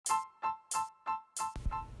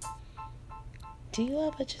Do you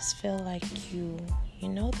ever just feel like you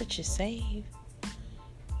know that you're saved?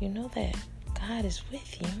 You know that God is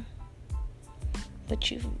with you,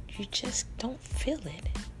 but you just don't feel it,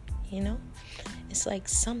 you know? It's like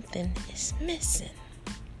something is missing.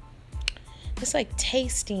 It's like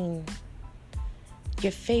tasting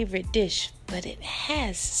your favorite dish, but it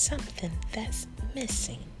has something that's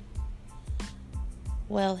missing.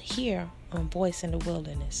 Well, here on Voice in the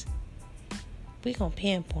Wilderness, we're going to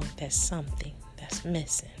pinpoint that something that's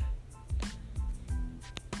missing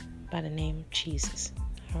by the name of Jesus.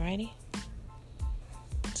 Alrighty?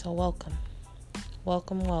 So welcome.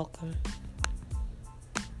 Welcome, welcome.